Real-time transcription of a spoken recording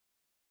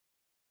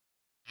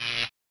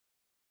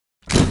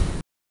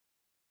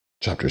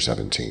Chapter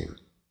 17.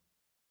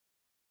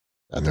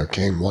 And there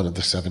came one of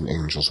the 7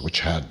 angels which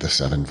had the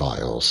 7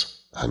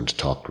 vials, and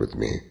talked with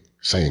me,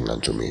 saying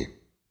unto me,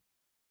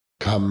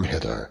 Come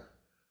hither,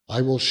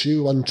 I will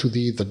shew unto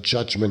thee the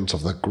judgment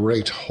of the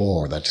great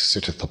whore that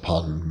sitteth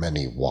upon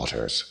many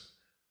waters,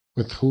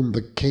 with whom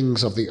the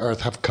kings of the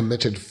earth have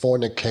committed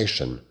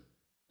fornication,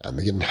 and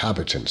the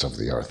inhabitants of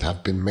the earth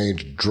have been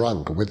made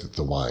drunk with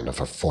the wine of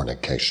her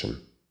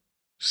fornication.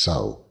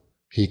 So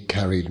he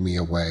carried me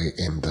away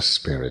in the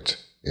spirit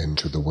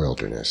into the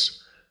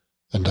wilderness,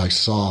 and I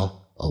saw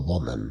a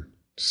woman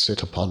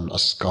sit upon a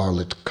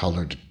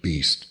scarlet-colored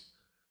beast,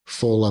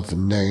 full of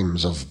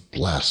names of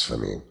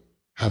blasphemy,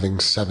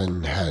 having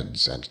 7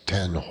 heads and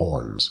 10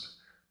 horns.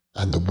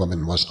 And the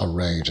woman was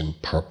arrayed in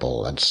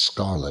purple and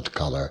scarlet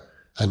color,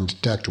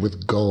 and decked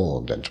with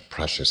gold and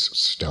precious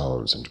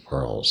stones and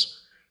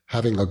pearls,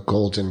 having a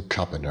golden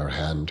cup in her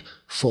hand,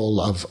 full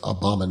of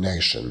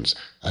abominations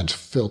and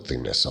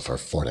filthiness of her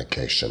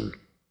fornication.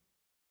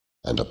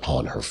 And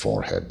upon her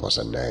forehead was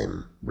a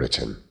name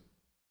written,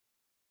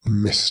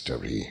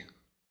 Mystery,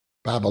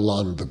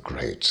 Babylon the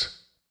Great,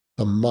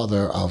 the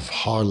mother of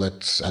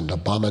harlots and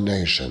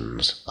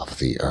abominations of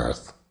the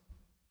earth.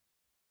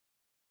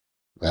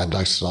 And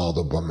I saw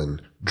the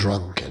woman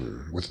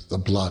drunken with the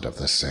blood of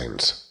the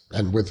saints,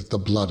 and with the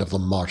blood of the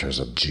martyrs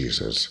of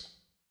Jesus.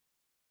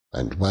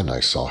 And when I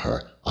saw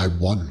her, I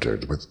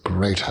wondered with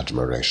great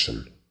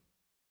admiration.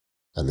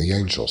 And the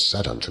angel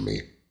said unto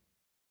me,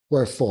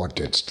 Wherefore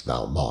didst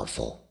thou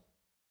marvel?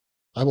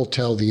 I will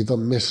tell thee the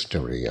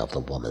mystery of the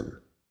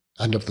woman,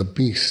 and of the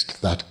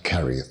beast that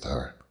carrieth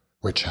her,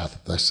 which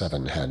hath the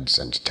 7 heads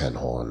and 10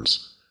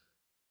 horns.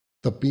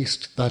 The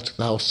beast that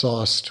thou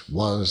sawest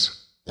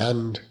was,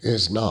 and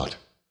is not,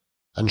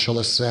 and shall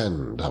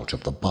ascend out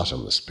of the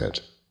bottomless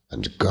pit,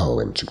 and go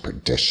into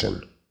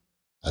perdition.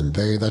 And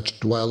they that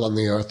dwell on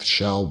the earth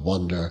shall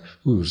wonder,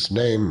 whose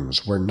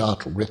names were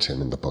not written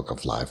in the book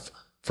of life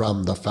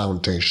from the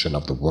foundation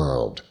of the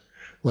world,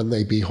 when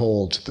they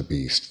behold the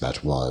beast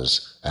that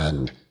was,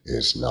 and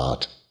is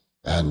not,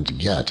 and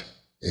yet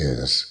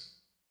is.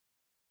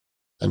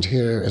 And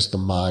here is the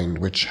mind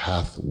which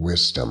hath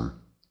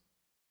wisdom.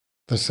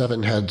 The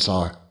 7 heads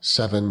are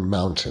 7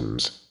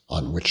 mountains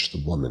on which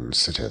the woman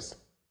sitteth,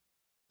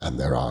 and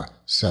there are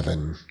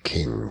 7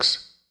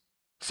 kings.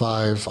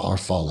 5 are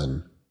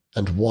fallen,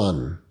 and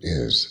 1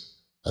 is,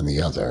 and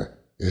the other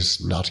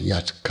is not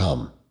yet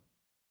come.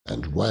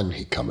 And when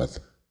he cometh,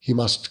 he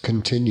must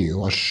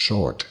continue a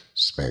short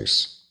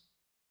space.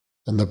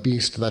 And the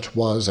beast that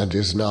was and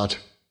is not,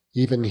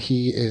 even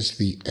he is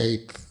the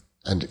 8th,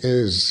 and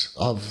is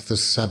of the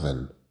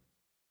 7,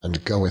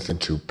 and goeth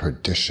into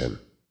perdition.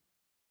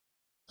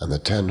 And the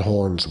 10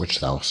 horns which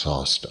thou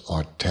sawest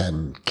are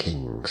 10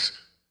 kings,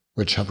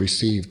 which have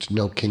received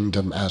no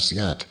kingdom as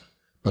yet,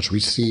 but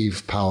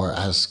receive power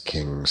as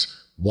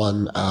kings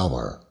 1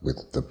 hour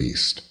with the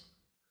beast.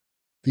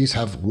 These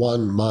have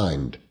 1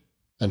 mind,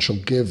 and shall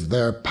give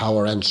their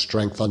power and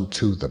strength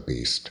unto the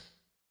beast.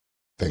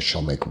 They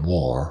shall make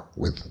war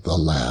with the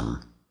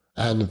Lamb,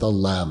 and the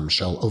Lamb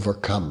shall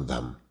overcome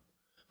them.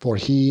 For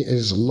he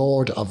is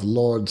Lord of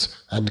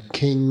lords and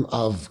King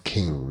of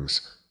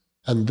kings,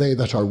 and they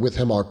that are with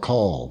him are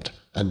called,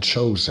 and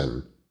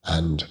chosen,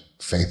 and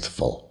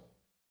faithful.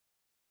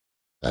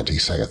 And he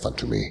saith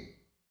unto me,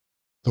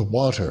 The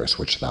waters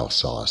which thou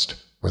sawest,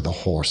 where the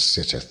horse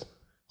sitteth,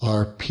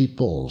 are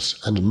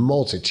peoples, and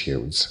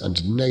multitudes,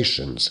 and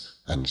nations,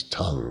 and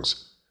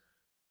tongues.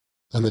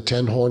 And the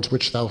 10 horns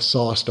which thou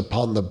sawest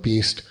upon the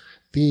beast,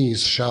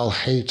 these shall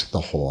hate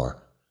the whore,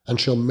 and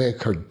shall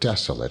make her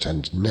desolate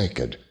and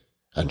naked,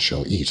 and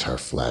shall eat her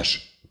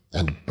flesh,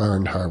 and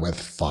burn her with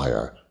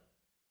fire.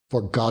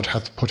 For God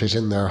hath put it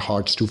in their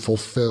hearts to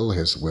fulfill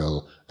his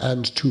will,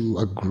 and to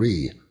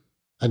agree,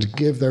 and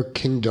give their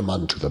kingdom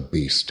unto the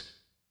beast,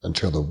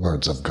 until the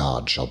words of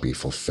God shall be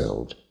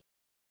fulfilled.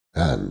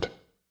 And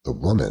the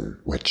woman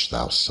which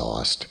thou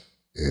sawest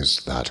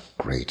is that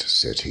great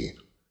city,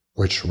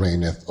 which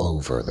reigneth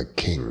over the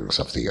kings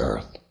of the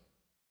earth.